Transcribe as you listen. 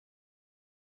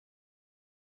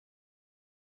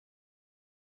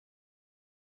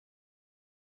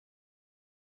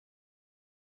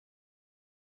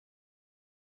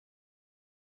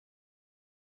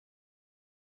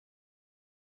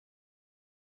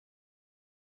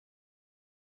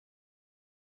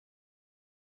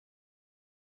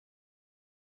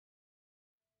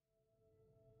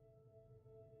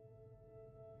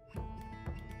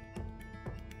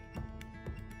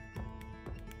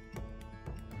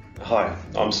Hi,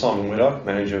 I'm Simon Widdock,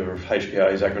 Manager of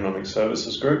HPA's Agronomic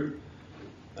Services Group.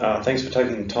 Thanks for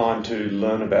taking time to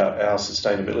learn about our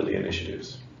sustainability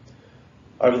initiatives.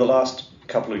 Over the last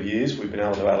couple of years, we've been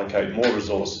able to allocate more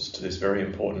resources to this very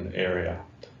important area,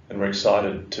 and we're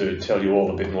excited to tell you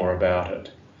all a bit more about it.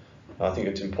 I think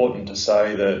it's important to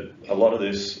say that a lot of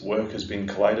this work has been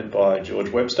collated by George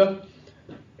Webster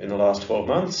in the last 12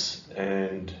 months,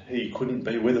 and he couldn't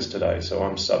be with us today, so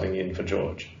I'm subbing in for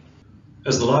George.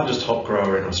 As the largest hop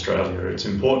grower in Australia, it's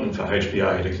important for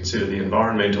HPA to consider the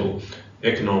environmental,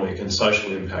 economic and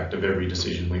social impact of every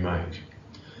decision we make.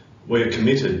 We are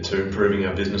committed to improving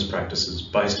our business practices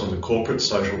based on the corporate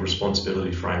social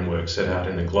responsibility framework set out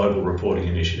in the Global Reporting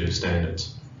Initiative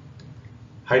standards.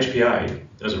 HPA,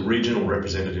 as a regional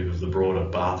representative of the broader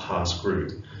Bath-Haas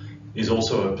Group, is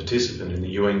also a participant in the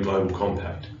UN Global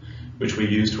Compact, which we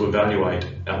use to evaluate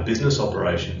our business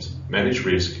operations, manage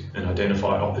risk and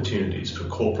identify opportunities for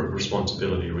corporate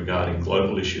responsibility regarding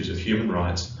global issues of human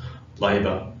rights,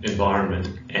 labour, environment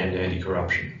and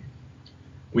anti-corruption.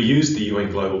 We use the UN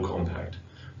Global Compact,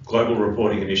 Global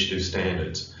Reporting Initiative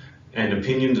standards and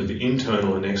opinions of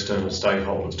internal and external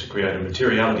stakeholders to create a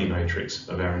materiality matrix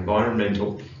of our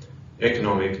environmental,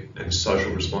 economic and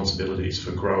social responsibilities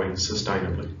for growing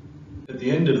sustainably. At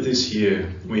the end of this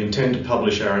year, we intend to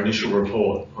publish our initial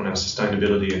report on our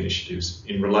sustainability initiatives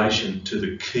in relation to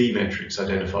the key metrics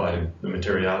identified in the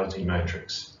materiality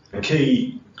matrix. The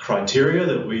key criteria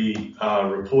that we are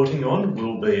reporting on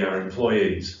will be our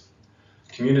employees,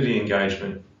 community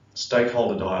engagement,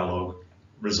 stakeholder dialogue,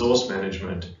 resource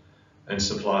management, and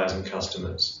suppliers and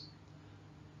customers.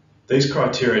 These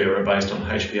criteria are based on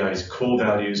HPA's core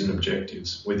values and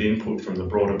objectives with input from the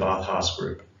broader Bath-Haas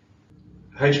Group.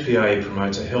 HPA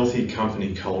promotes a healthy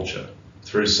company culture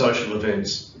through social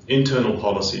events, internal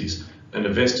policies, and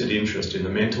a vested interest in the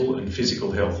mental and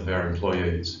physical health of our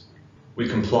employees. We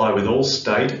comply with all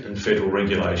state and federal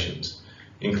regulations,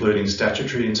 including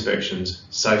statutory inspections,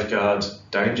 safeguards,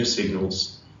 danger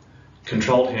signals,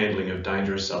 controlled handling of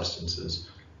dangerous substances,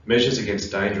 measures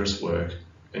against dangerous work,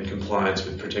 and compliance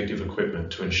with protective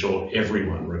equipment to ensure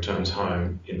everyone returns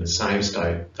home in the same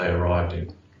state they arrived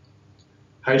in.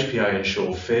 HPA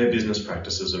ensure fair business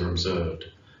practices are observed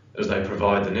as they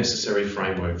provide the necessary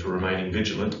framework for remaining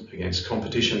vigilant against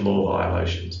competition law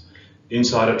violations,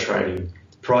 insider trading,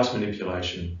 price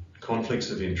manipulation,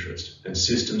 conflicts of interest, and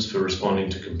systems for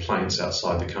responding to complaints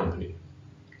outside the company.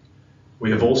 We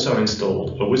have also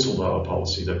installed a whistleblower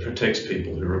policy that protects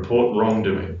people who report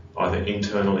wrongdoing, either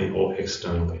internally or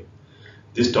externally.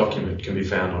 This document can be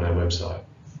found on our website.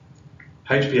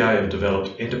 HPA have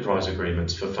developed enterprise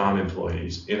agreements for farm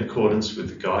employees in accordance with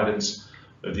the guidance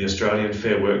of the Australian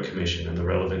Fair Work Commission and the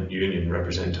relevant union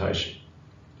representation.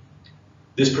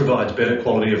 This provides better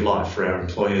quality of life for our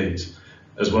employees,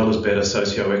 as well as better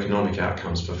socio-economic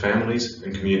outcomes for families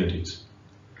and communities.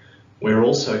 We are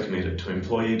also committed to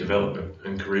employee development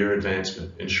and career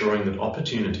advancement, ensuring that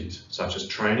opportunities such as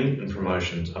training and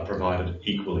promotions are provided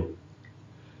equally.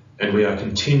 And we are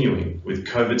continuing with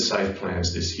COVID-safe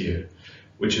plans this year,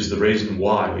 which is the reason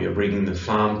why we are bringing the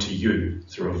farm to you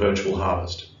through a virtual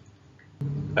harvest.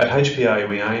 At HPA,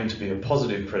 we aim to be a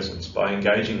positive presence by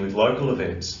engaging with local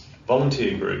events,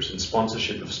 volunteer groups and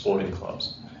sponsorship of sporting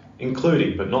clubs,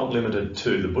 including but not limited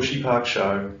to the Bushy Park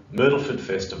Show, Myrtleford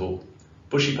Festival,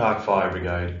 Bushy Park Fire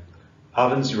Brigade,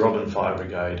 Ovens Robin Fire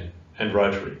Brigade and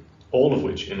Rotary, all of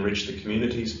which enrich the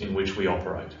communities in which we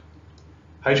operate.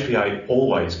 HPA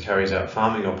always carries out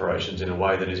farming operations in a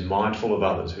way that is mindful of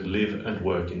others who live and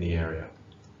work in the area.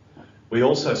 We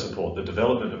also support the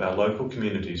development of our local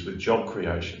communities with job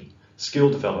creation, skill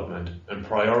development and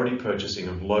priority purchasing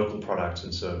of local products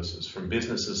and services from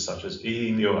businesses such as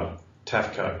EE Muir,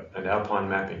 TAFCO and Alpine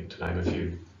Mapping, to name a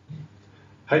few.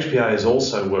 HPA has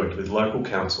also worked with local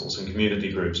councils and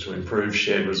community groups to improve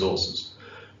shared resources,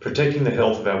 protecting the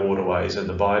health of our waterways and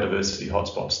the biodiversity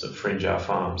hotspots that fringe our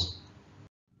farms.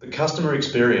 The customer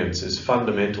experience is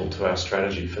fundamental to our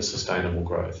strategy for sustainable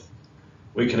growth.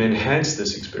 We can enhance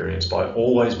this experience by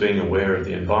always being aware of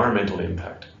the environmental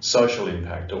impact, social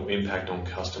impact, or impact on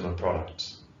customer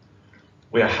products.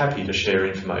 We are happy to share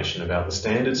information about the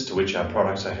standards to which our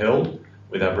products are held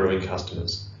with our brewing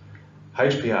customers.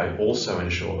 HPA also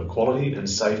ensure the quality and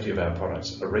safety of our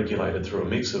products are regulated through a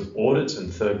mix of audits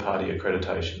and third-party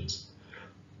accreditations.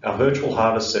 Our virtual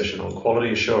harvest session on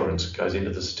quality assurance goes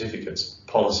into the certificates,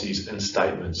 policies and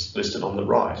statements listed on the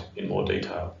right in more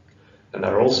detail, and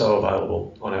they're also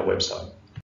available on our website.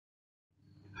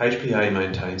 HPA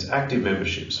maintains active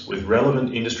memberships with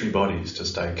relevant industry bodies to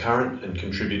stay current and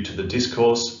contribute to the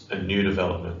discourse and new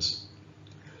developments.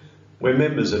 We're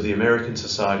members of the American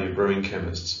Society of Brewing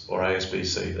Chemists, or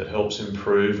ASBC, that helps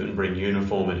improve and bring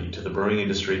uniformity to the brewing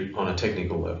industry on a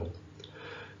technical level.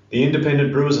 The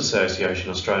Independent Brewers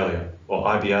Association Australia, or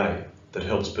IBA, that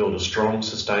helps build a strong,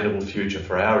 sustainable future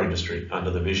for our industry under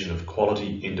the vision of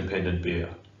quality, independent beer.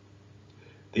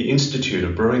 The Institute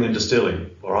of Brewing and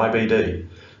Distilling, or IBD,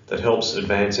 that helps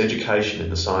advance education in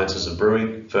the sciences of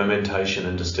brewing, fermentation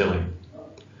and distilling.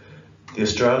 The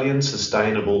Australian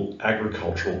Sustainable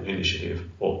Agricultural Initiative,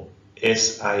 or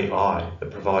SAI,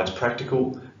 that provides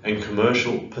practical and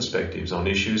commercial perspectives on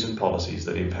issues and policies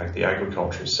that impact the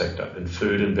agricultural sector and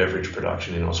food and beverage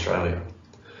production in Australia.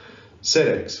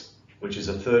 SEDEX, which is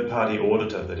a third-party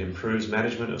auditor that improves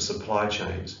management of supply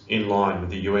chains in line with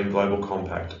the UN Global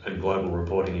Compact and global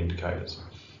reporting indicators.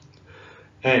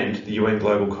 And the UN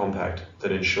Global Compact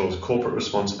that ensures corporate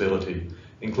responsibility,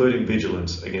 including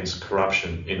vigilance against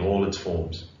corruption in all its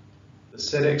forms. The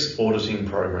SEDEX auditing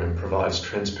program provides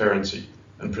transparency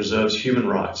and preserves human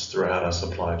rights throughout our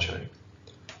supply chain.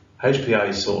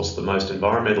 HPA source the most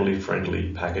environmentally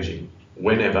friendly packaging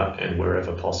whenever and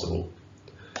wherever possible.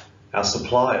 Our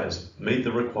suppliers meet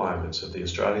the requirements of the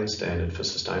Australian Standard for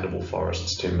Sustainable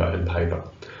Forests, Timber and Paper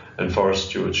and Forest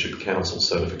Stewardship Council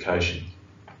certification.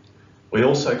 We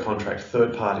also contract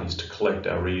third parties to collect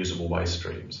our reusable waste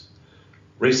streams.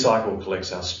 Recycle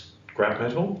collects our scrap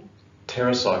metal,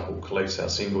 TerraCycle collects our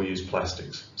single-use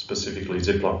plastics, specifically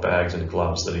Ziploc bags and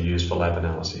gloves that are used for lab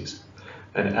analyses,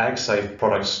 and AgSafe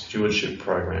Product Stewardship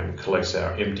Program collects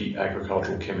our empty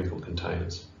agricultural chemical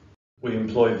containers. We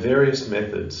employ various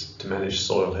methods to manage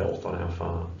soil health on our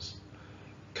farms.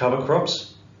 Cover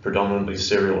crops, predominantly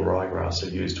cereal ryegrass,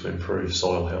 are used to improve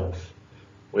soil health.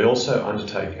 We also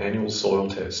undertake annual soil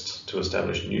tests to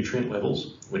establish nutrient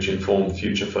levels, which inform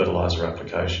future fertiliser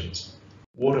applications.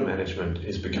 Water management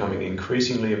is becoming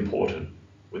increasingly important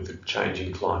with the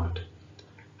changing climate.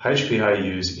 HPA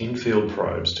use in-field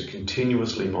probes to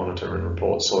continuously monitor and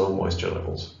report soil moisture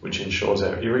levels, which ensures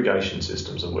our irrigation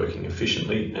systems are working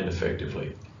efficiently and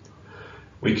effectively.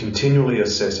 We continually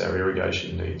assess our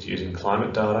irrigation needs using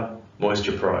climate data,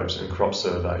 moisture probes and crop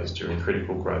surveys during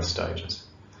critical growth stages.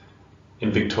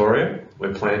 In Victoria,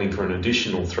 we're planning for an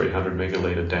additional 300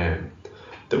 megalitre dam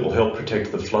that will help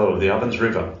protect the flow of the Ovens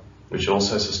River, which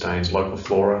also sustains local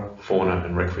flora, fauna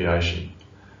and recreation.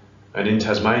 And in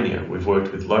Tasmania, we've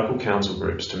worked with local council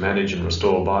groups to manage and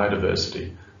restore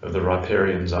biodiversity of the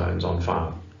riparian zones on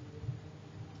farm.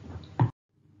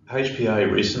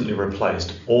 HPA recently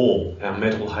replaced all our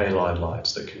metal halide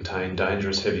lights that contain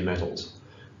dangerous heavy metals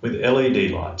with LED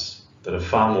lights that are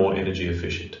far more energy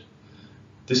efficient.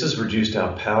 This has reduced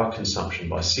our power consumption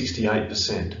by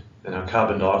 68% and our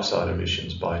carbon dioxide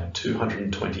emissions by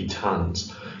 220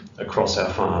 tonnes across our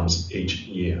farms each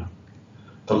year.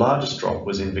 The largest drop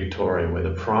was in Victoria, where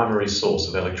the primary source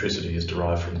of electricity is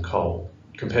derived from coal,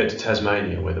 compared to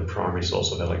Tasmania, where the primary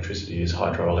source of electricity is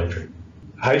hydroelectric.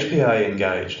 HPA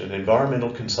engaged an environmental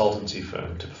consultancy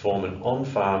firm to perform an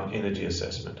on-farm energy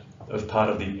assessment of part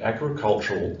of the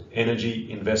Agricultural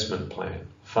Energy Investment Plan,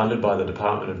 funded by the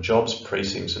Department of Jobs,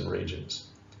 Precincts and Regions.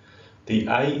 The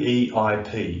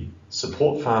AEIP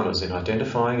support farmers in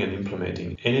identifying and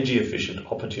implementing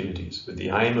energy-efficient opportunities with the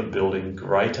aim of building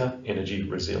greater energy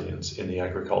resilience in the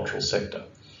agricultural sector.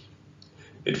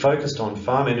 It focused on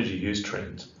farm energy use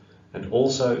trends and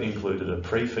also included a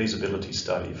pre-feasibility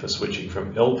study for switching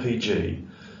from LPG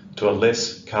to a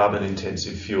less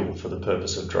carbon-intensive fuel for the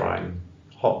purpose of drying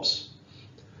hops.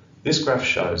 This graph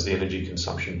shows the energy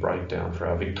consumption breakdown for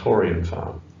our Victorian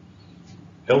farm.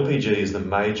 LPG is the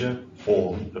major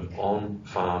form of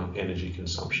on-farm energy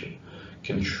consumption,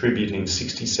 contributing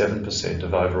 67%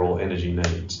 of overall energy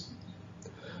needs.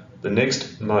 The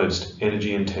next most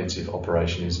energy-intensive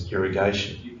operation is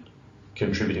irrigation,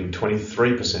 contributing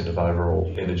 23% of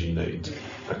overall energy needs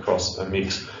across a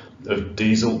mix of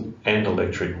diesel and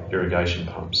electric irrigation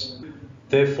pumps.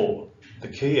 Therefore, the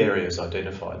key areas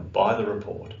identified by the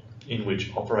report in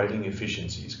which operating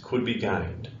efficiencies could be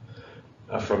gained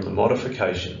are from the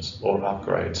modifications or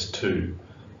upgrades to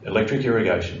electric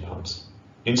irrigation pumps,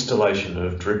 installation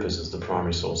of drippers as the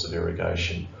primary source of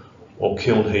irrigation, or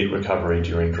kiln heat recovery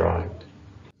during drying.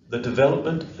 The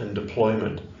development and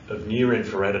deployment of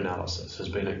near-infrared analysis has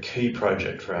been a key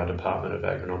project for our Department of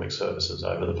Agronomic Services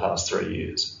over the past 3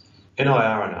 years.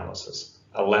 NIR analysis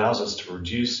allows us to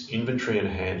reduce inventory and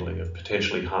handling of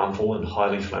potentially harmful and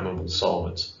highly flammable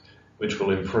solvents, which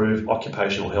will improve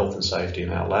occupational health and safety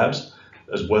in our labs,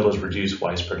 as well as reduce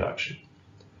waste production.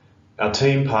 Our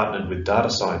team partnered with data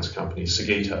science company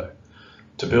Sagito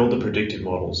to build the predictive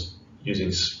models using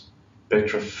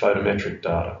spectrophotometric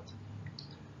data.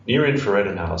 Near-infrared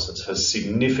analysis has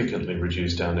significantly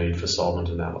reduced our need for solvent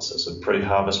analysis of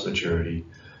pre-harvest maturity,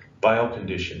 bale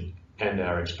condition, and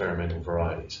our experimental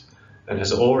varieties, and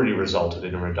has already resulted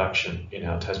in a reduction in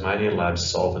our Tasmanian Labs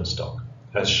solvent stock,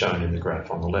 as shown in the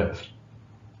graph on the left.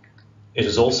 It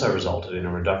has also resulted in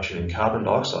a reduction in carbon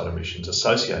dioxide emissions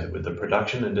associated with the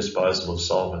production and disposal of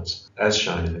solvents, as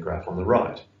shown in the graph on the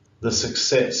right. The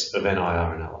success of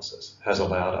NIR analysis has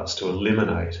allowed us to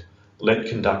eliminate lead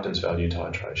conductance value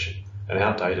titration, an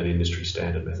outdated industry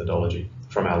standard methodology,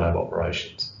 from our lab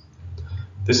operations.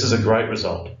 This is a great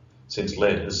result, since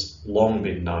lead has long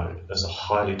been known as a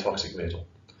highly toxic metal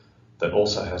that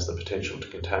also has the potential to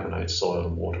contaminate soil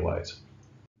and waterways.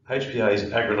 HPA's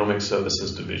Agronomic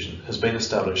Services Division has been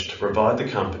established to provide the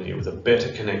company with a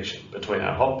better connection between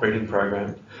our hop breeding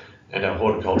program and our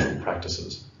horticultural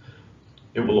practices.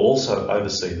 It will also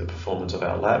oversee the performance of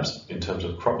our labs in terms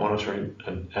of crop monitoring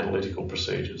and analytical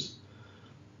procedures.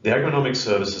 The Agronomic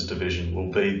Services Division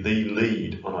will be the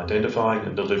lead on identifying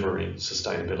and delivering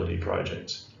sustainability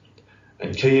projects,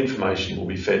 and key information will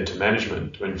be fed to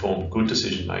management to inform good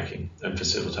decision making and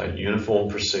facilitate uniform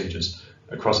procedures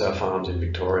across our farms in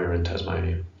Victoria and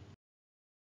Tasmania.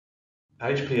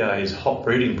 HPA's hop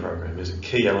breeding program is a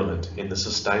key element in the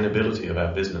sustainability of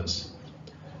our business.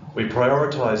 We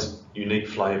prioritise unique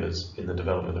flavours in the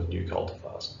development of new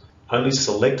cultivars. Only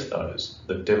select those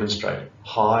that demonstrate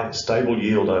high, stable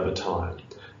yield over time,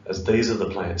 as these are the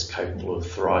plants capable of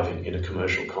thriving in a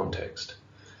commercial context.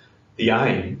 The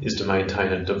aim is to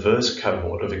maintain a diverse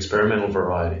cohort of experimental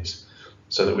varieties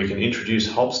so that we can introduce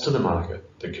hops to the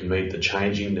market that can meet the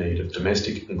changing need of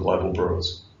domestic and global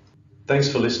brewers.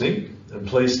 Thanks for listening, and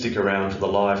please stick around for the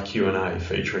live Q&A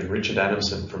featuring Richard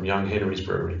Adamson from Young Henry's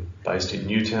Brewery, based in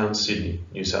Newtown, Sydney,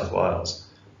 New South Wales.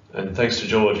 And thanks to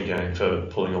George again for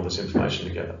pulling all this information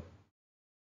together.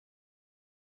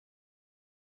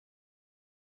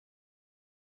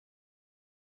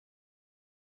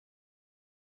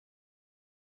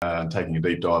 Taking a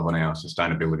deep dive on our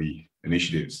sustainability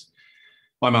initiatives.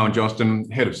 I'm Owen Johnston,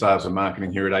 Head of Sales and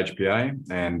Marketing here at HPA,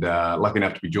 and lucky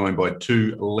enough to be joined by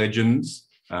two legends.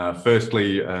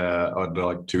 Firstly, I'd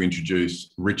like to introduce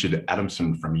Richard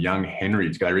Adamson from Young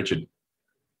Henry's. G'day, Richard.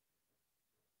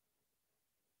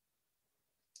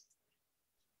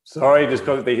 Sorry, just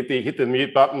got to hit the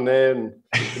mute button there and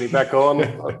put it back on.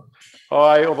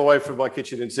 Hi, all the way from my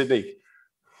kitchen in Sydney.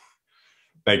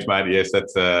 Thanks, mate. Yes,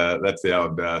 that's the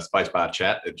old spacebar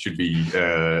chat. It should be,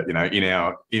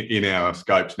 in our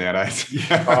scopes nowadays.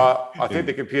 I think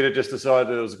the computer just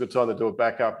decided it was a good time to do a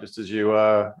backup, just as you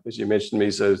mentioned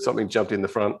me. So something jumped in the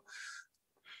front.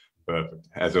 Perfect.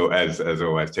 As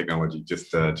always, technology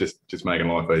just making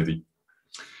life easy.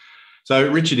 So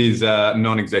Richard is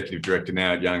non-executive director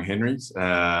now at Young Henry's.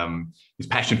 His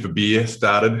passion for beer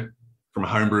started from a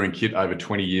homebrewing kit over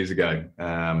 20 years ago.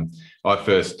 I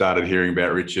first started hearing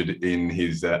about Richard in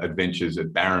his adventures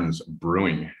at Barron's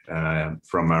Brewing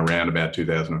from around about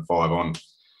 2005 on.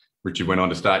 Richard went on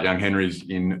to start Young Henry's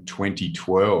in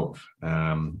 2012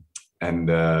 and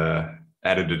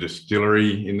added a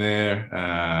distillery in there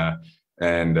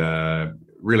and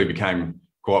really became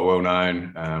quite well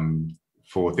known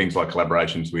for things like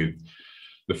collaborations with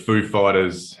the Foo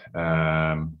Fighters,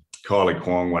 Kylie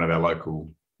Kwong, one of our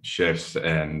local chefs,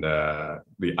 and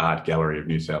the Art Gallery of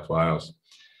New South Wales.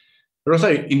 They're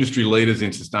also industry leaders in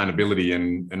sustainability,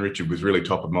 and Richard was really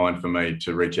top of mind for me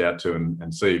to reach out to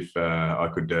and see if I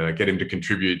could get him to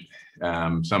contribute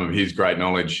some of his great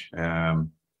knowledge to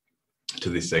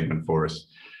this segment for us.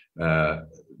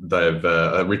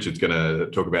 Richard's going to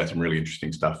talk about some really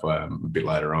interesting stuff a bit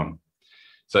later on.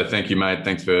 So thank you, mate.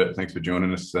 Thanks for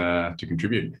joining us to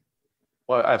contribute.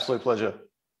 Well, absolute pleasure.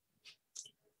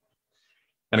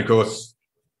 And of course,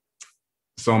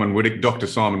 Dr.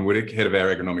 Simon Whittick, head of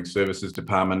our Agronomic Services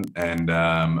Department and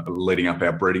leading up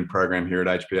our breeding program here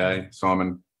at HPA.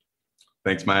 Simon,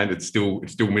 thanks, mate. It's still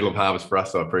middle of harvest for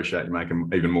us, so I appreciate you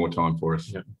making even more time for us.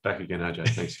 Yep. Back again, AJ.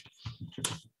 Thanks.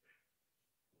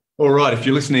 All right, if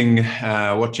you're listening,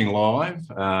 watching live,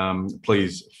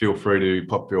 please feel free to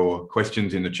pop your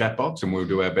questions in the chat box and we'll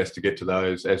do our best to get to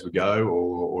those as we go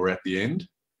or at the end.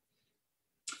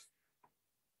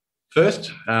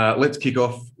 First, let's kick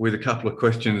off with a couple of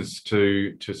questions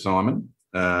to Simon.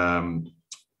 For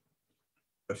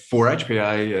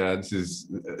HPA, this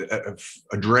is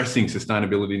addressing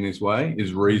sustainability in this way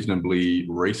is reasonably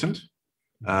recent.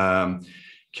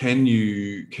 Can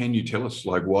you tell us,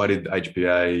 like, why did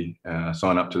HPA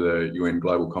sign up to the UN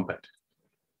Global Compact?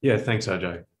 Yeah, thanks,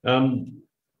 AJ.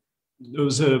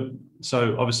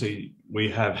 So obviously we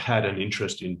have had an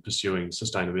interest in pursuing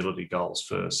sustainability goals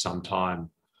for some time.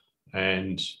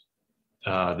 And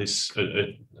this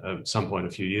at some point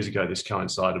a few years ago, this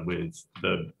coincided with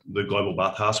the Global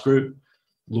Bathurst Group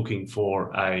looking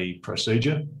for a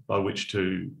procedure by which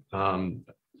to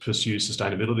pursue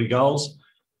sustainability goals.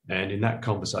 And in that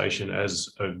conversation, as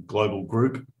a global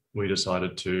group, we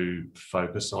decided to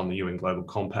focus on the UN Global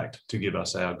Compact to give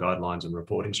us our guidelines and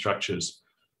reporting structures.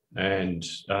 And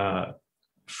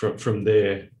from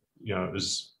there, it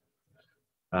was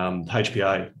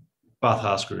HPA,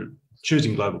 Bathurst Group,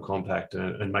 choosing Global Compact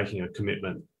and making a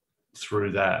commitment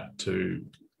through that to,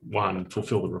 one,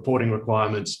 fulfill the reporting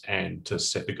requirements and to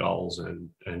set the goals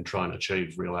and try and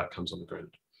achieve real outcomes on the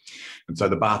ground. And so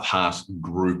the Bathurst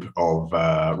group of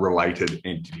related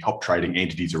hop trading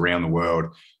entities around the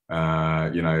world,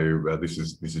 this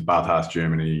is Bathurst,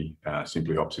 Germany,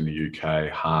 Simply Hops in the UK,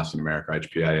 Haas in America,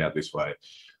 HPA out this way.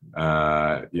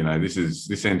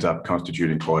 This ends up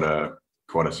constituting quite a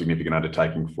significant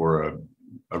undertaking for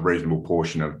a reasonable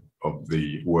portion of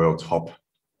the world's hop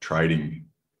trading.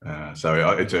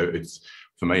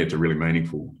 For me, it's a really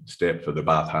meaningful step for the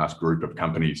Bathurst group of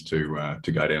companies to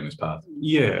go down this path.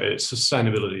 Yeah,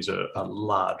 sustainability is a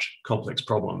large, complex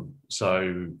problem.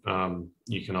 So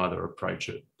you can either approach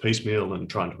it piecemeal and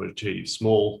trying to achieve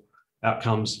small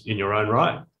outcomes in your own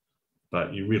right,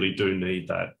 but you really do need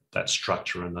that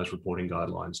structure and those reporting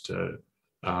guidelines to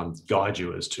guide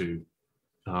you as to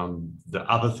the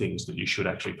other things that you should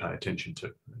actually pay attention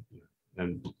to.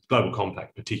 And Global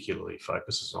Compact particularly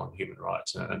focuses on human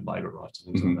rights and labour rights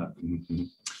and things like that. Mm-hmm.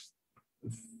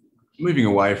 Moving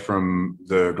away from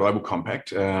the Global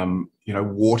Compact,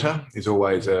 water is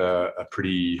always a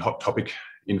pretty hot topic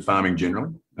in farming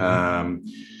generally.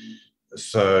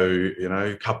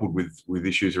 Coupled with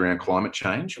issues around climate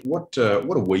change, what are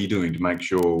we doing to make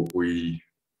sure we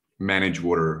manage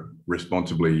water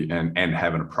responsibly and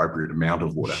have an appropriate amount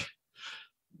of water?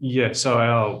 Yeah, so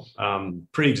our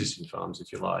pre-existing farms,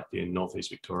 if you like, in northeast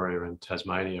Victoria and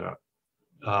Tasmania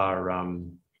are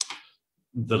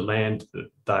the land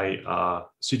that they are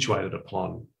situated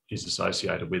upon is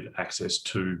associated with access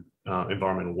to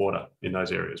environmental water in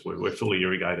those areas. We're fully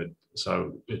irrigated,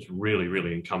 so it's really,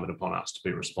 really incumbent upon us to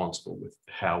be responsible with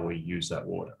how we use that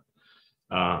water.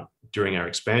 During our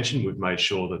expansion, we've made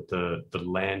sure that the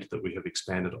land that we have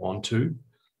expanded onto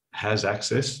has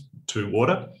access to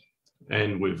water.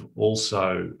 And we've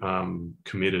also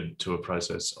committed to a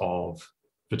process of,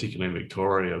 particularly in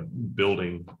Victoria,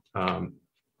 building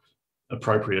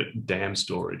appropriate dam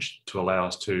storage to allow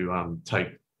us to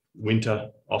take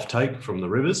winter offtake from the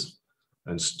rivers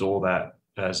and store that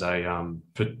as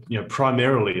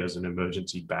primarily as an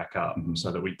emergency backup,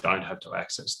 so that we don't have to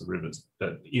access the rivers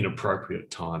at inappropriate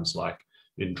times, like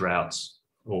in droughts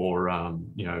or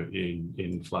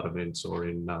in flood events or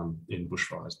in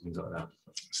bushfires and things like that.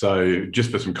 So just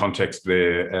for some context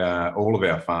there, all of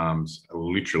our farms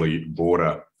literally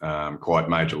border quite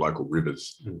major local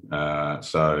rivers.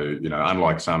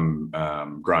 Unlike some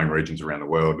growing regions around the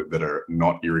world that are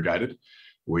not irrigated,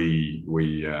 we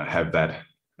have that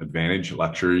advantage,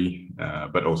 luxury,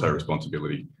 but also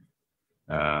responsibility.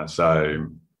 So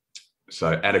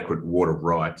adequate water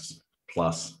rights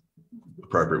plus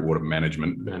appropriate water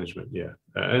management. Yeah.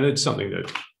 And it's something that,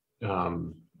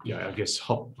 I guess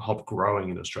hop growing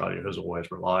in Australia has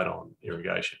always relied on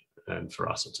irrigation. And for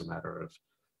us, it's a matter of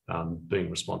being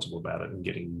responsible about it and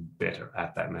getting better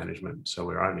at that management. So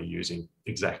we're only using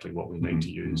exactly what we need to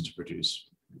use to produce,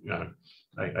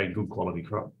 a good quality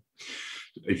crop.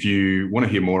 If you want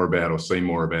to hear more about or see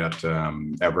more about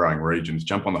our growing regions,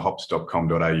 jump on the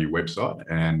hops.com.au website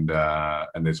and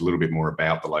there's a little bit more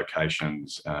about the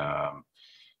locations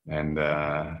and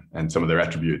some of their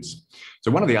attributes.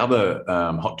 So one of the other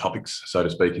hot topics, so to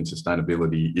speak, in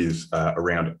sustainability is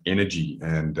around energy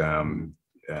and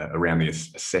around the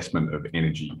assessment of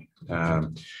energy. I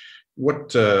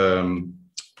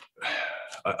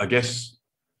guess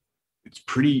it's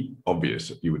pretty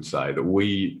obvious, you would say, that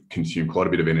we consume quite a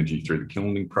bit of energy through the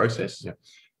kilning process. Yeah.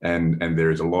 And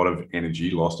there is a lot of energy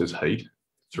lost as heat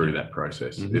through that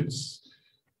process. It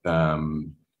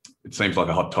seems like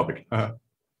a hot topic.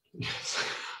 Yes.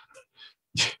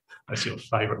 That's your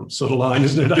favourite sort of line,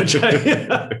 isn't it,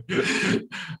 AJ?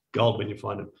 Gold when you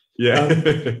find it.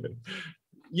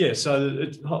 Yeah.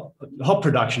 So hop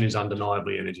production is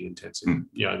undeniably energy intensive.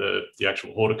 The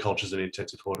actual horticulture is an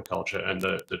intensive horticulture, and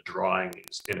the drying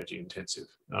is energy intensive.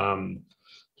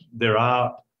 There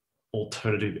are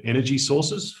alternative energy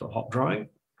sources for hop drying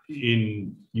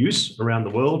in use around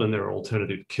the world, and there are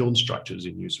alternative kiln structures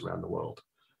in use around the world.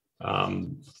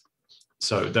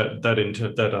 So that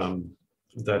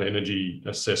energy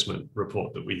assessment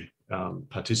report that we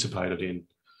participated in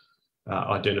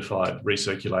identified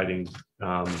recirculating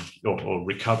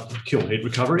kiln heat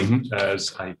recovery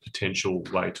as a potential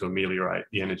way to ameliorate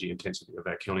the energy intensity of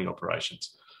our kilning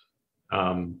operations.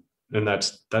 And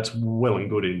that's well and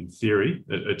good in theory.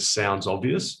 It sounds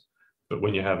obvious, but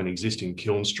when you have an existing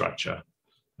kiln structure,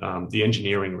 the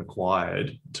engineering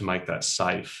required to make that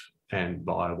safe and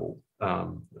viable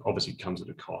obviously comes at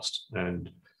a cost. And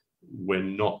we're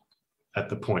not at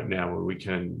the point now where we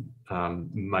can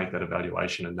make that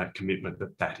evaluation and that commitment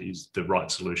that that is the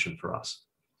right solution for us.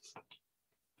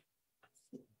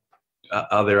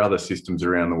 Are there other systems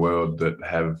around the world that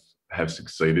have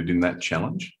succeeded in that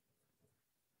challenge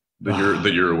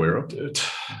that you're aware of?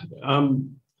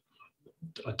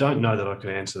 I don't know that I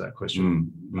can answer that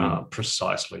question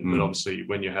precisely, but obviously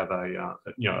when you have a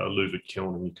louvered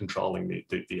kiln and you're controlling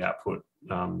the output,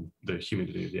 the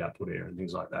humidity of the output air and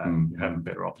things like that, you have a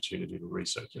better opportunity to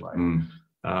recirculate.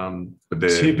 But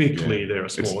typically they're a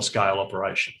smaller scale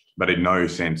operation. But in no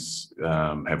sense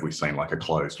have we seen like a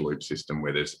closed loop system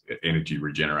where there's energy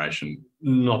regeneration.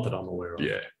 Not that I'm aware of.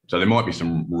 Yeah. So there might be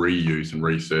some reuse and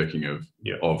recirculating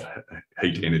of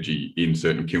heat energy in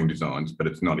certain kiln designs, but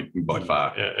it's not by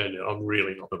far. And I'm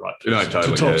really not the right person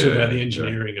to talk to about the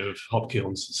engineering of hop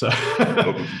kilns. So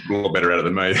a lot better at it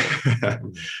than me.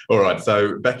 All right.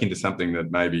 So back into something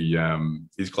that maybe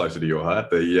is closer to your heart,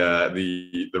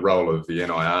 the role of the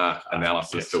NIR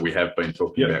analysis that we have been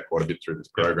talking about quite a bit through this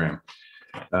program.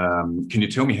 Can you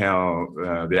tell me how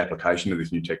the application of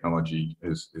this new technology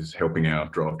is helping our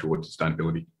drive towards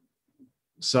sustainability?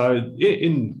 So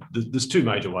there's two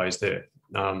major ways there.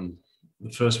 The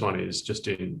first one is just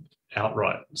in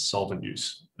outright solvent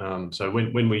use. So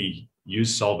when we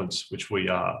use solvents, which we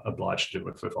are obliged to do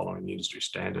if we're following the industry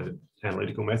standard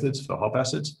analytical methods for hop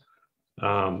acids,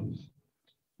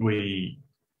 we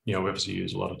obviously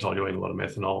use a lot of toluene, a lot of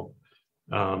methanol.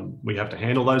 We have to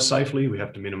handle those safely. We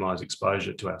have to minimize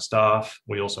exposure to our staff.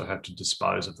 We also have to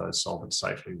dispose of those solvents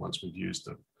safely once we've used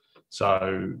them.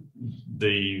 So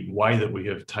the way that we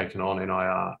have taken on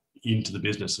NIR into the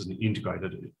business and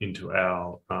integrated it into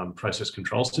our process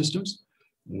control systems,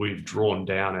 we've drawn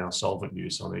down our solvent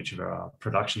use on each of our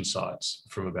production sites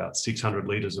from about 600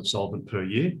 litres of solvent per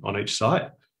year on each site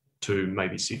to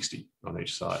maybe 60 on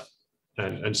each site,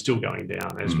 and still going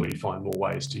down as we find more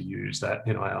ways to use that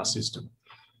NIR system.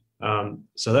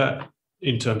 So that,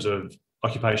 in terms of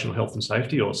occupational health and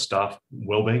safety or staff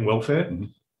wellbeing, welfare,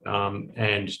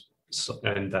 and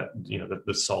that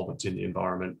the solvents in the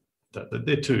environment, that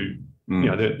they're two,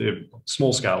 they're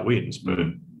small scale wins, but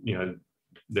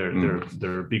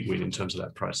they're a big win in terms of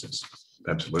that process.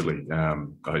 Absolutely. I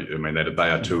mean, they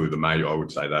are two of the major. I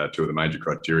would say they are two of the major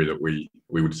criteria that we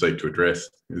would seek to address,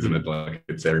 isn't it? Like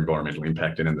it's our environmental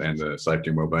impact and the safety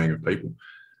and well-being of people.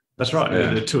 That's right.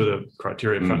 Yeah. They're two of the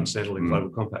criteria front and centre in Global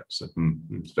Compact. So.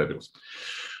 It's fabulous.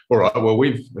 All right. Well,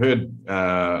 we've heard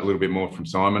a little bit more from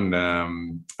Simon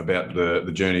about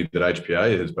the journey that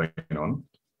HPA has been on,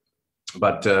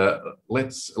 but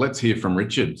let's hear from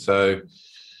Richard. So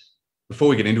before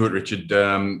we get into it, Richard,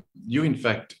 you in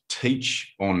fact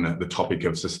teach on the topic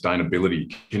of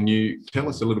sustainability. Can you tell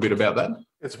us a little bit about that?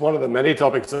 It's one of the many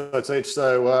topics that I teach.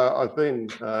 So I've been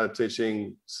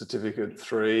teaching Certificate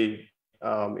 3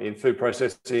 in food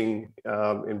processing,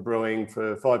 in brewing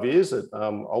for 5 years at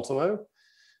Ultimo,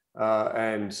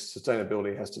 and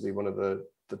sustainability has to be one of the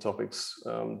topics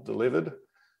delivered.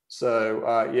 So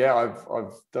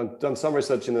I've done some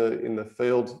research in the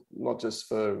field, not just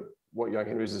for what Young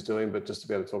Henrys is doing, but just to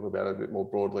be able to talk about it a bit more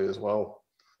broadly as well.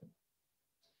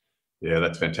 Yeah,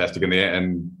 that's fantastic.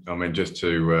 And I mean, just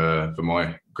to for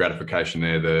my gratification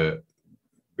there, the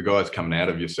guys coming out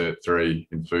of your Cert 3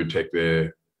 in food tech,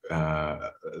 they're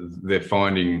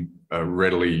finding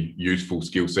readily useful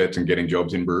skill sets and getting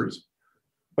jobs in breweries.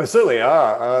 They certainly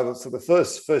are. So the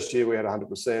first year we had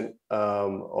 100%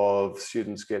 of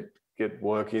students get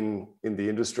work in the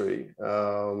industry.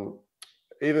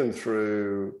 Even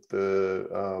through the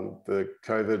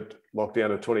COVID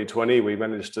lockdown of 2020, we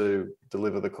managed to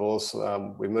deliver the course.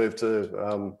 We moved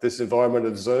to this environment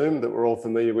of Zoom that we're all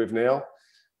familiar with now,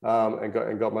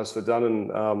 and got most of it done. And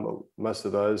most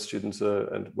of those students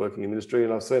are working in industry.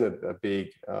 And I've seen a big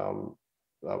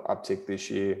uptick this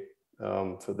year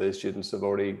for these students. We're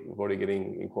already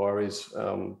getting inquiries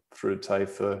through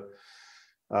TAFE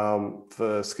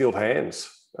for skilled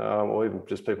hands. Or even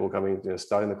just people coming,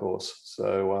 starting the course.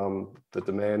 So the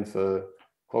demand for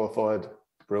qualified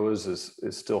brewers is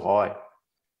still high.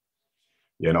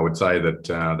 Yeah, and I would say that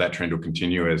that trend will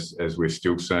continue as we're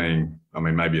still seeing. I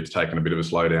mean, maybe it's taken a bit of a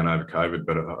slowdown over COVID,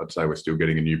 but I'd say we're still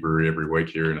getting a new brewery every week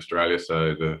here in Australia.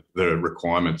 So the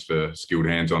requirements for skilled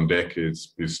hands on deck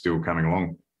is still coming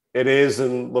along. It is,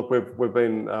 and look, we've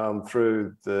been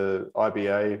through the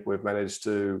IBA. We've managed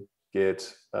to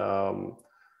get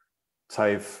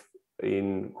TAFE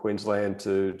in Queensland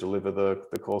to deliver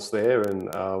the course there,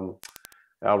 and our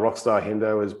rockstar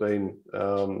Hendo has been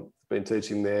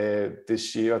teaching there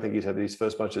this year. I think he's had his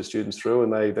first bunch of students through,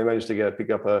 and they managed to pick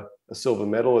up a silver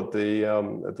medal at the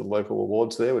local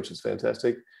awards there, which is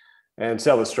fantastic. And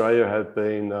South Australia have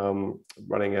been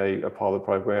running a pilot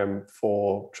program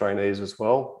for trainees as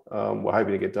well. We're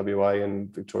hoping to get WA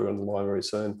and Victoria on the line very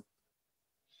soon.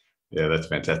 Yeah, that's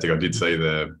fantastic. I did see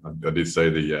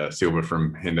the silver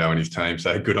from Hendo and his team.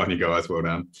 So good on you guys. Well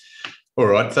done. All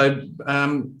right. So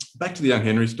back to the Young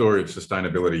Henry story of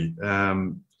sustainability.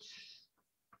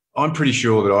 I'm pretty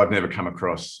sure that I've never come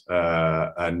across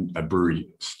a brewery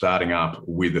starting up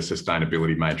with a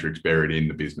sustainability matrix buried in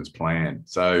the business plan.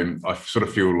 So I sort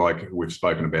of feel like we've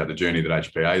spoken about the journey that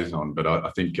HPA is on, but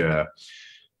I think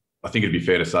it'd be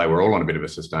fair to say we're all on a bit of a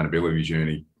sustainability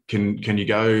journey. Can you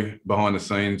go behind the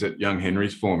scenes at Young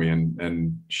Henry's for me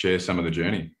and share some of the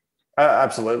journey?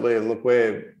 Absolutely. And look,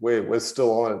 we're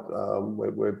still on it.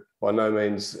 We're by no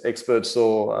means experts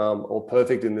or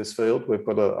perfect in this field. We've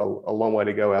got a long way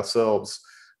to go ourselves.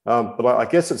 But I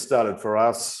guess it started for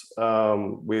us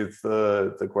with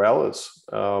the growlers.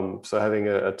 So having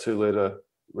a 2-litre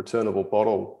returnable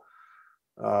bottle,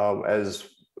 as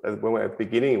when we're at the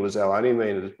beginning, it was our only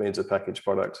means of packaged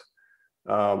product.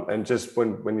 And just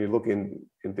when you look in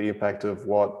the impact of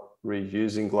what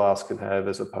reusing glass can have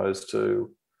as opposed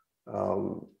to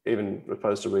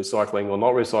recycling or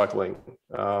not recycling,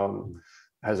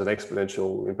 has an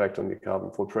exponential impact on your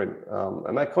carbon footprint.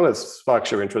 And that kind of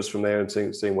sparks your interest from there and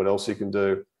seeing what else you can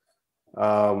do.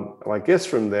 And I guess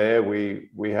from there, we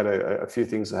had a few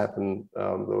things that happened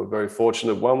that were very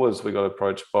fortunate. One was we got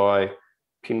approached by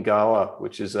Pingala,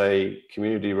 which is a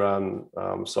community-run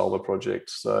solar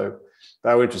project. So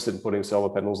they were interested in putting solar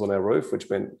panels on our roof, which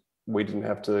meant we didn't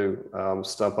have to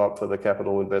stump up for the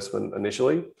capital investment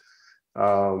initially.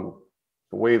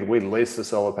 We leased the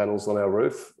solar panels on our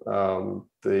roof.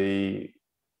 The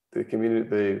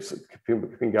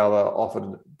Pingala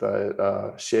offered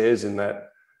the shares in that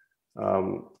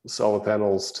solar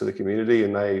panels to the community,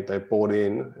 and they bought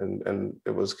in, and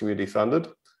it was community funded.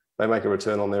 They make a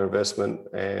return on their investment,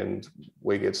 and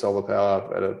we get solar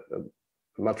power at a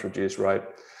much reduced rate.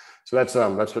 So that's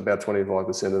about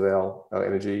 25% of our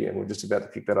energy, and we're just about to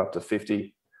kick that up to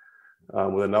 50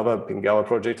 with another Pingala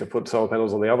project to put solar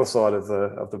panels on the other side of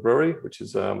the brewery, which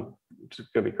is going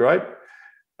to be great.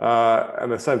 And at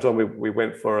the same time, we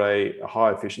went for a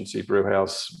high efficiency brew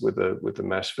house with a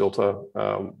mash filter,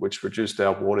 which reduced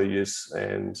our water use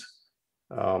and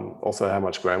also how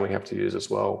much grain we have to use as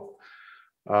well.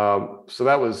 So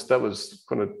that was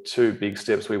kind of two big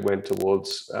steps we went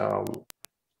towards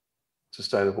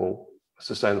sustainable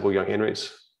Young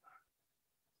Henrys.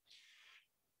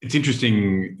 It's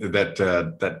interesting that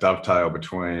that dovetail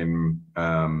between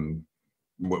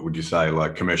what would you say,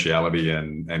 like commerciality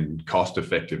and cost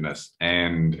effectiveness,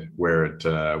 and where it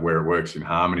works in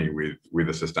harmony with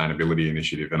a sustainability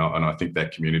initiative. And I think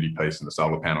that community piece and the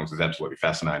solar panels is absolutely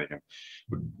fascinating, and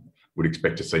would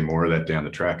expect to see more of that down the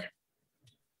track.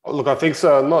 Look, I think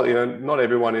so. Not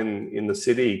everyone in the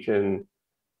city can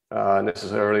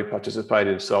necessarily participate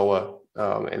in solar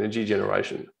energy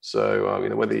generation.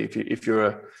 So whether if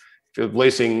you're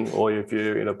leasing or if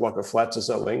you're in a block of flats or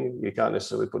something, you can't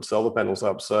necessarily put solar panels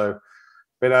up. So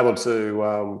being able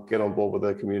to get on board with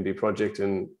a community project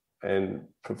and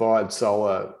provide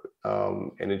solar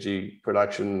energy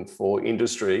production for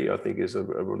industry, I think is a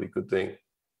really good thing.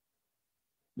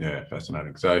 Yeah,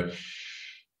 fascinating. So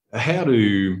how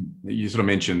do you sort of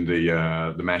mentioned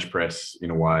the mash press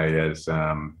in a way as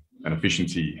an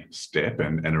efficiency step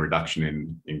and a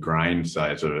reduction in grain,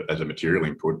 say, as a material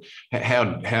input?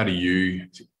 How do you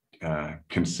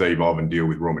conceive of and deal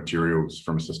with raw materials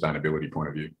from a sustainability point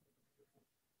of view?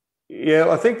 Yeah,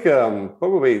 I think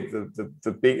probably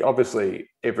the big, obviously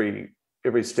every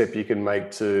step you can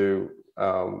make to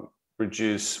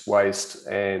reduce waste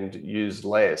and use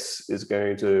less is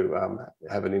going to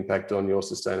have an impact on your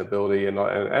sustainability and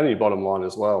your bottom line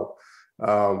as well.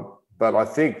 But I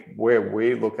think where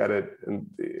we look at it, and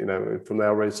from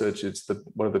our research, it's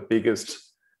one of the biggest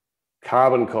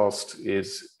carbon cost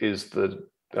is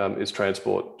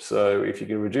transport. So if you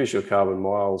can reduce your carbon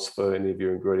miles for any of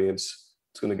your ingredients,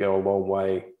 it's going to go a long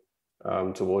way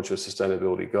towards your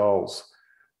sustainability goals.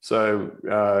 So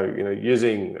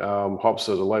using hops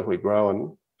that are locally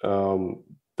grown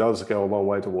does go a long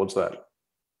way towards that.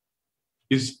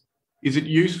 Is it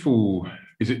useful?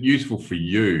 Is it useful for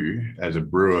you as a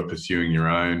brewer pursuing your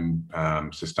own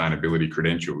sustainability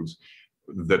credentials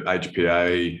that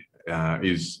HPA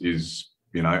is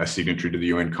a signatory to the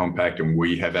UN Compact, and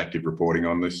we have active reporting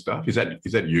on this stuff? Is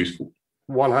that useful?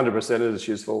 100% it is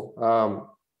useful.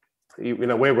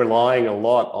 We're relying a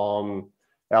lot on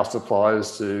our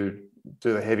suppliers to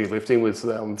do the heavy lifting with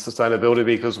sustainability,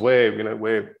 because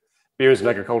we're beer is an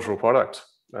agricultural product.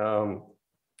 We're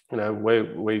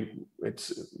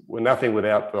nothing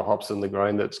without the hops and the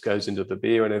grain that goes into the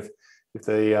beer, and if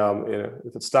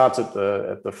it starts at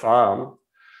the farm,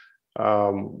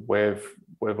 we're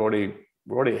already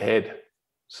ahead.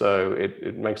 So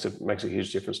it makes a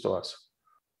huge difference to us.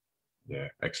 Yeah,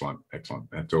 excellent. It's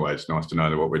always nice to know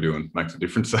that what we're doing makes a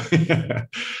difference.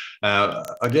 I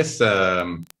guess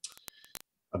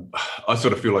I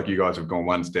sort of feel like you guys have gone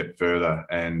one step further,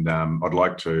 and I'd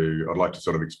like to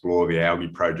sort of explore the algae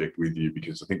project with you,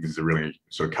 because I think this is a really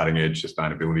sort of cutting edge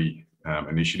sustainability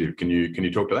initiative. Can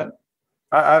you talk to that?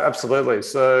 Absolutely.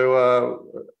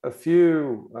 So a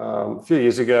few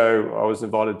years ago, I was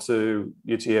invited to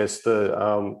UTS,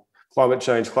 the Climate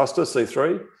Change Cluster,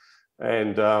 C3,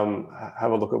 and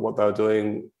have a look at what they were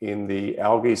doing in the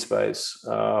algae space.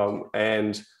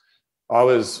 And I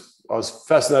was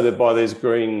fascinated by these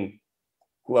green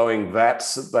glowing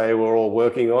vats that they were all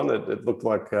working on. It looked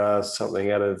like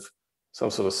something out of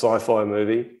some sort of sci-fi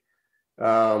movie.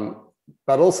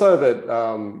 But also that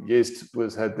yeast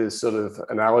had this sort of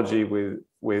analogy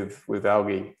with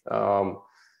algae,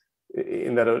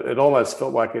 in that it almost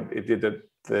felt like it did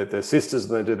the sisters,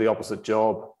 and they do the opposite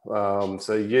job.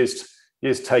 So yeast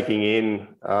taking in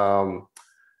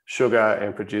sugar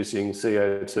and producing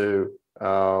CO2,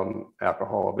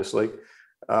 alcohol, obviously,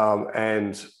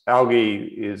 and algae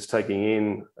is taking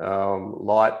in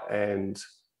light and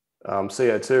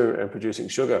CO2 and producing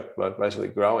sugar, but basically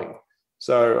growing.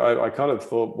 So I kind of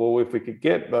thought, well, if we could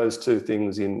get those two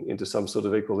things into some sort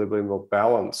of equilibrium or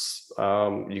balance,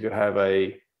 you could have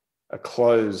a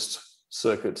closed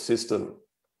circuit system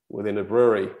within a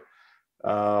brewery.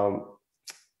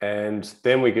 And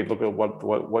then we could look at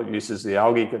what uses the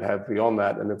algae could have beyond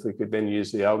that. And if we could then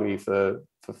use the algae for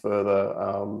further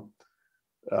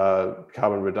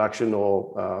carbon reduction,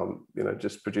 or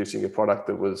just producing a product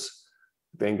that was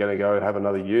then going to go and have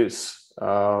another use,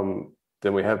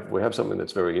 then we have something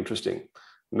that's very interesting.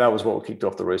 And that was what kicked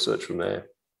off the research from there.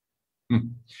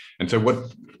 And so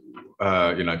what,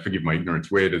 forgive my ignorance,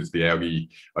 where does the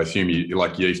algae, I assume you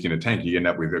like yeast in a tank, you end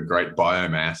up with a great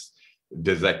biomass.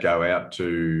 Does that go out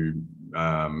to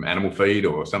animal feed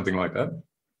or something like that?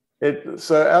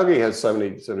 So algae has so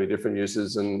many different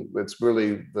uses, and it's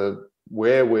really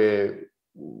where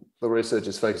the research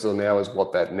is focused on now is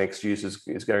what that next use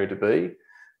is going to be.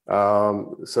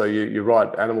 So you're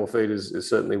right, animal feed is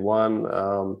certainly one.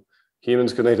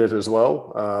 Humans can eat it as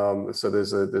well. So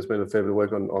there's been a fair bit of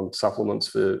work on supplements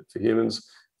for humans.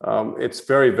 It's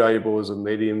very valuable as a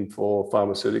medium for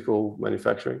pharmaceutical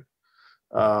manufacturing.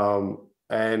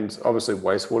 And obviously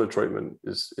wastewater treatment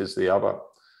is the other.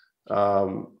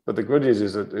 But the good news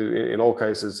is that in all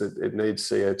cases, it needs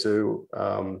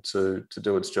CO2 to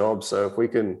do its job. So if we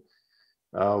can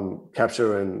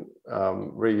capture and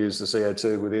reuse the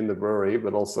CO2 within the brewery,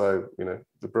 but also,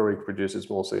 the brewery produces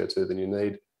more CO2 than you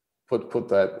need, put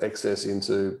that excess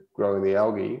into growing the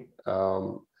algae,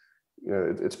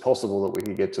 it's possible that we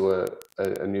could get to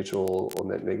a neutral or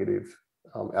net negative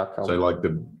outcome. So like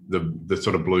the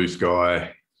sort of blue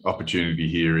sky opportunity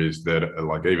here is that,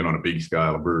 like, even on a big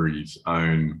scale, a brewery's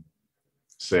own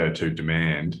CO2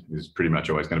 demand is pretty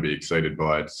much always going to be exceeded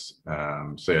by its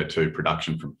CO2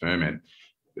 production from ferment.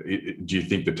 Do you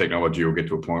think the technology will get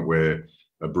to a point where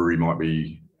a brewery might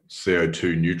be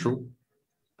CO2 neutral?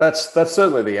 That's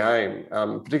certainly the aim,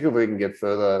 particularly if we can get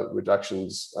further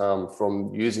reductions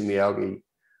from using the algae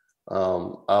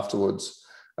afterwards.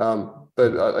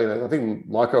 But I think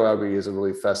microalgae is a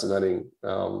really fascinating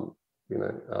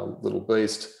little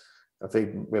beast. I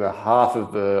think half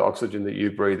of the oxygen that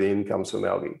you breathe in comes from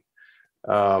algae.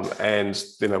 And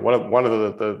one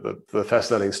of the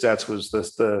fascinating stats was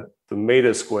this, the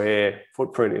meter square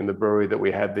footprint in the brewery that we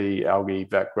had the algae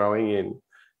vat growing in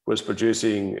was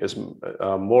producing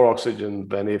more oxygen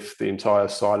than if the entire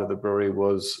site of the brewery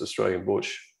was Australian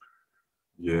bush.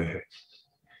 Yeah,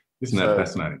 isn't that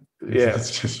fascinating? Yeah,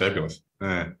 it's just fabulous.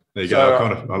 There you go.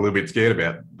 I'm a little bit scared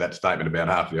about that statement about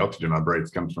half the oxygen I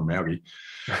breathe comes from algae.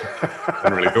 I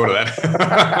hadn't really thought of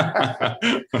that.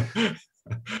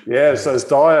 Yeah, so it's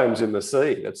diomes in the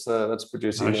sea. That's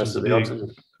producing most of the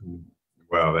oxygen.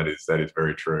 Well, that is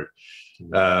very true.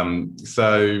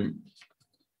 So,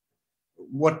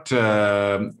 what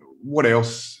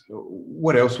else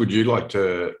would you like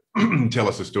to tell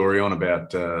us a story on about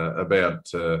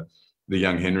the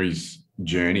Young Henry's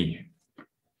journey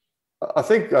I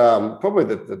think probably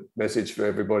the message for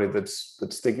everybody that's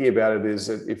thinking about it is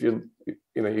that if you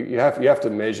have to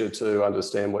measure to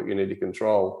understand what you need to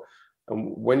control,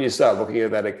 and when you start looking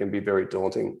at that, it can be very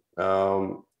daunting.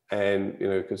 And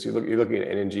because you're looking at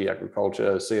energy,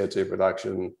 agriculture, CO2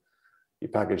 production, your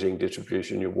packaging,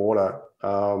 distribution, your water,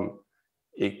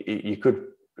 you could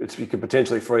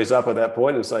potentially freeze up at that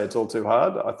point and say it's all too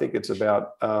hard. I think it's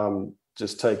about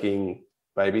just taking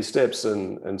baby steps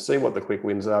and seeing what the quick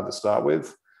wins are to start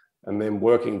with, and then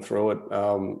working through it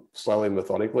slowly,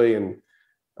 methodically. And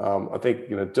I think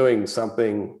doing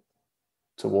something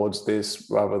towards this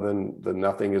rather than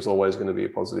nothing is always going to be a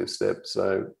positive step.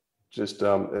 So just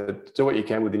do what you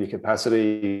can within your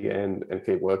capacity and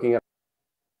keep working at it.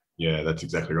 Yeah, that's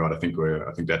exactly right. I think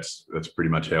that's pretty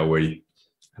much how we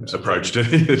approached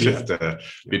it, just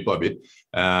bit by bit.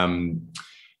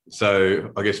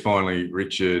 So I guess finally,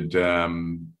 Richard,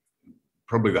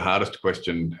 probably the hardest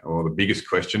question or the biggest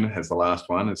question as the last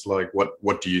one is like,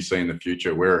 what do you see in the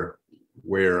future? Where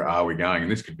are we going?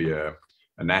 And this could be a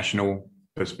national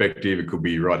perspective. It could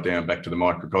be right down back to the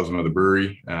microcosm of the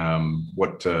brewery.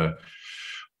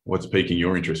 What's piquing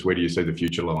your interest? Where do you see the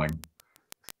future lying?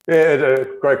 Yeah,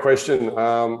 great question.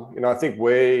 I think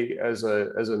we, as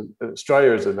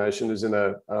Australia as a nation, is in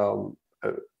a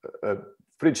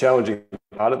pretty challenging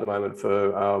part at the moment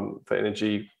for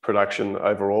energy production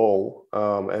overall,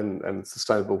 and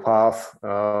sustainable path.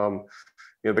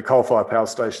 The coal-fired power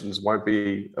stations won't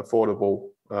be affordable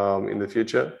in the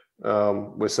future.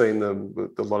 We're seeing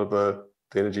a lot of the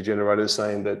energy generators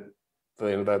saying that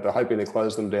they're hoping to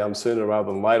close them down sooner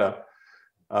rather than later.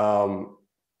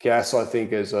 Gas, I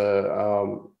think, as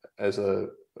a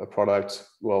product,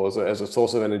 well, as a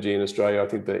source of energy in Australia, I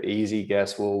think the easy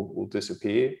gas will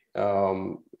disappear.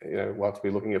 We'll have to be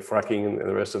looking at fracking and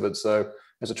the rest of it. So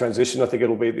as a transition, I think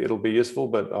it'll be useful,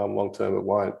 but long term it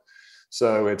won't.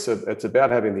 So it's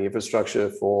about having the infrastructure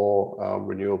for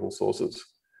renewable sources,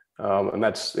 and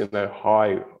that's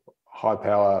high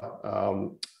power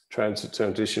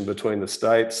transition between the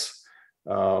states.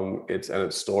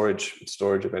 It's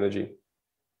storage of energy.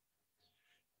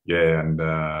 Yeah, and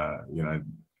I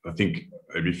think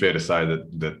it'd be fair to say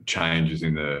that changes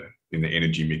in the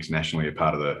energy mix nationally are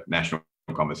part of the national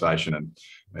conversation,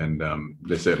 and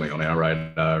they're certainly on our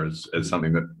radar as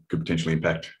something that could potentially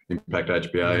impact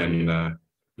HPA.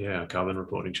 And carbon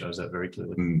reporting shows that very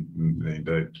clearly.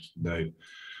 Indeed.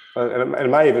 And it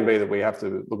may even be that we have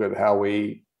to look at how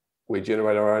we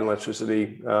generate our own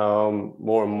electricity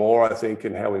more and more, I think,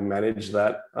 and how we manage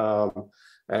that.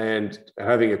 And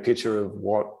having a picture of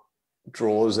what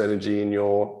draws energy on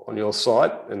your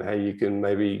site and how you can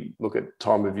maybe look at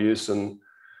time of use and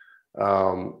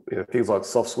things like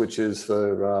soft switches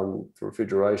for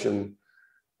refrigeration.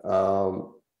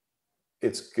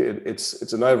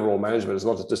 It's an overall management. It's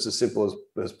not just as simple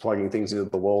as plugging things into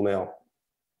the wall now.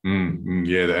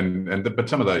 But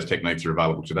some of those techniques are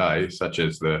available today, such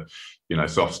as the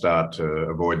soft start to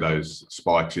avoid those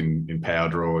spikes in power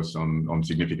draws on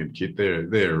significant kit.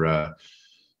 They're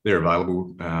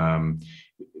available.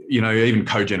 Even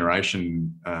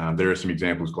cogeneration. There are some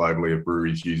examples globally of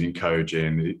breweries using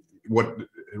cogen.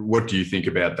 What do you think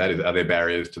about that? Are there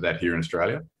barriers to that here in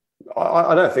Australia?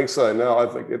 I don't think so. No, I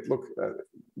think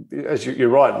as you're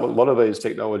right, a lot of these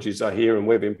technologies are here, and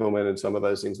we've implemented some of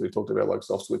those things we talked about, like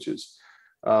soft switches.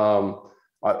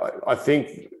 I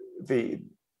think the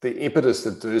impetus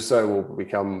to do so will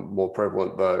become more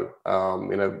prevalent, though.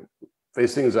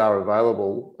 These things are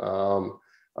available.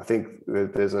 I think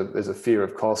there's a fear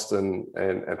of cost and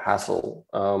hassle,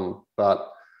 but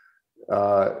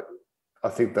I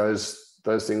think those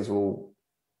things will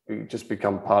just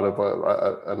become part of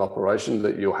an operation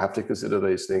that you'll have to consider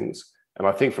these things. And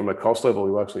I think from a cost level,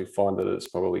 you actually find that it's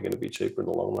probably going to be cheaper in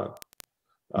the long run.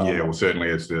 Well, certainly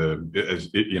if the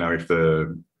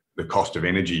cost of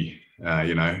energy,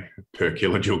 per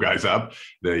kilojoule goes up,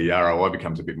 the ROI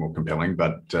becomes a bit more compelling.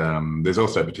 But there's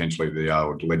also potentially the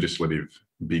old legislative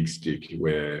big stick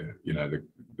where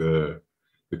the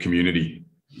community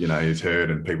is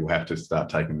heard and people have to start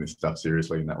taking this stuff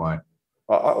seriously in that way.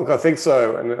 I think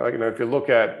so. And if you look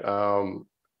at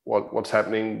what's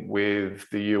happening with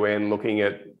the UN looking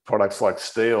at products like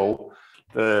steel,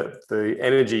 the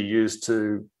energy used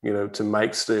to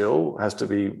make steel will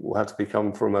have to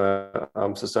come from a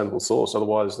sustainable source.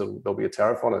 Otherwise, there'll be a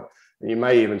tariff on it. And you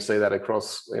may even see that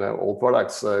across all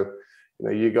products. So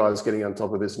you guys getting on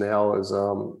top of this now as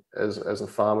a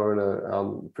farmer and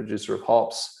a producer of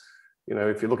hops.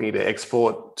 If you're looking to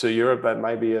export to Europe, that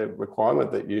may be a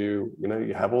requirement that you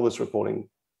have all this reporting.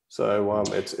 So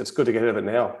it's good to get ahead of it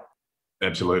now.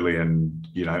 Absolutely, and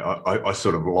I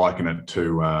sort of liken it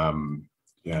to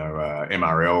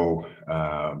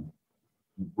MRL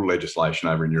legislation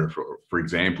over in Europe, for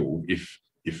example. If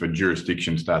a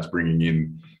jurisdiction starts bringing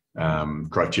in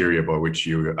criteria by which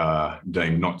you are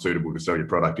deemed not suitable to sell your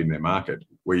product in their market,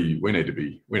 we need to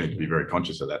be very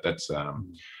conscious of that. That's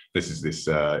this is this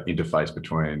interface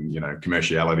between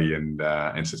commerciality and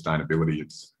sustainability.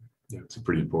 It's a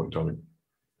pretty important topic.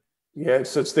 Yeah,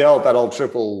 it's that old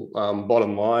triple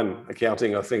bottom line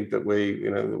accounting. I think that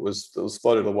that was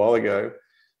floated a while ago.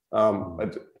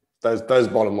 Those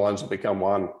bottom lines will become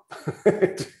one.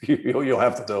 You'll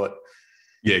have to do it.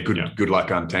 Yeah, good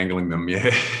luck untangling them.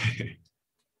 Yeah.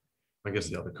 I guess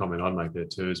the other comment I'd make there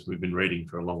too is we've been reading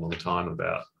for a long, long time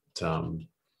about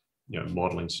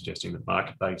modelling suggesting that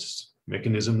market-based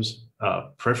mechanisms are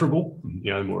preferable,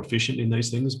 more efficient in these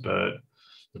things, but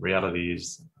the reality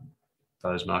is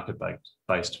those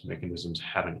market-based mechanisms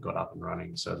haven't got up and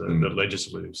running. So the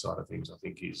legislative side of things, I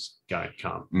think, is going to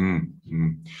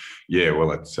come. Yeah,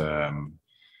 well, it's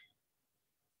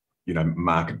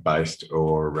market-based,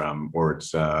 or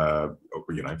it's for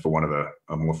one of a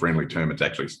more friendly term, it's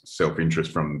actually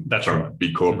self-interest from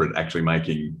big corporate actually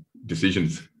making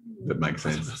decisions that make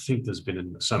sense. I think there's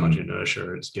been so much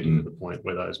inertia. It's getting to the point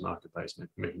where those market-based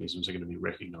mechanisms are going to be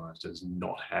recognised as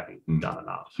not having done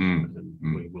enough, and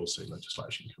we will see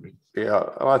legislation coming. Yeah,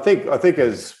 and I think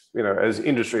as as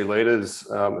industry leaders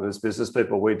and as business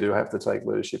people, we do have to take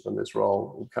leadership in this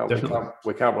role.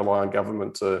 We can't rely on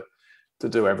government to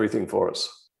do everything for us.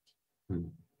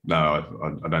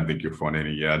 No, I don't think you'll find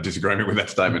any disagreement with that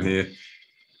statement here.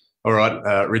 All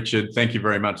right, Richard, thank you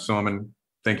very much. Simon,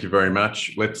 thank you very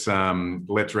much. Let's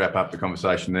wrap up the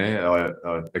conversation there.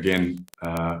 Again,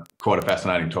 quite a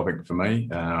fascinating topic for me.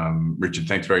 Richard,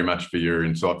 thanks very much for your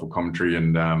insightful commentary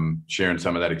and sharing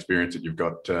some of that experience that you've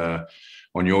got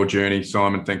on your journey.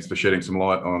 Simon, thanks for shedding some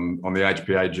light on the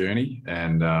HPA journey.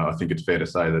 And I think it's fair to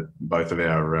say that both of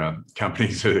our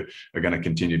companies are going to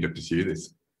continue to pursue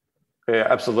this. Yeah,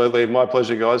 absolutely. My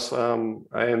pleasure, guys. And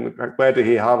glad to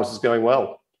hear Harvest is going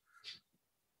well.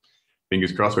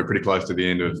 Fingers crossed. We're pretty close to the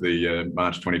end of the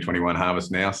March 2021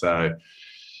 harvest now. So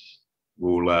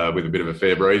we'll, with a bit of a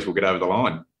fair breeze, we'll get over the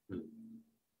line.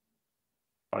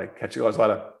 All right, catch you guys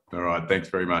later. All right. Thanks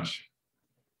very much.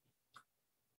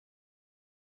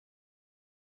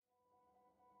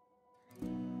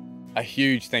 A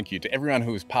huge thank you to everyone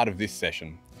who was part of this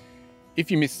session. If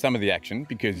you missed some of the action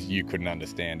because you couldn't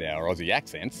understand our Aussie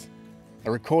accents,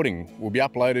 a recording will be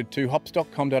uploaded to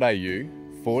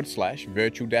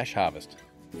hops.com.au/virtual-harvest.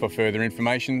 For further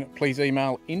information, please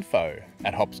email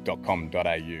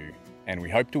info@hops.com.au, and we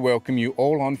hope to welcome you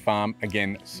all on farm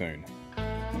again soon.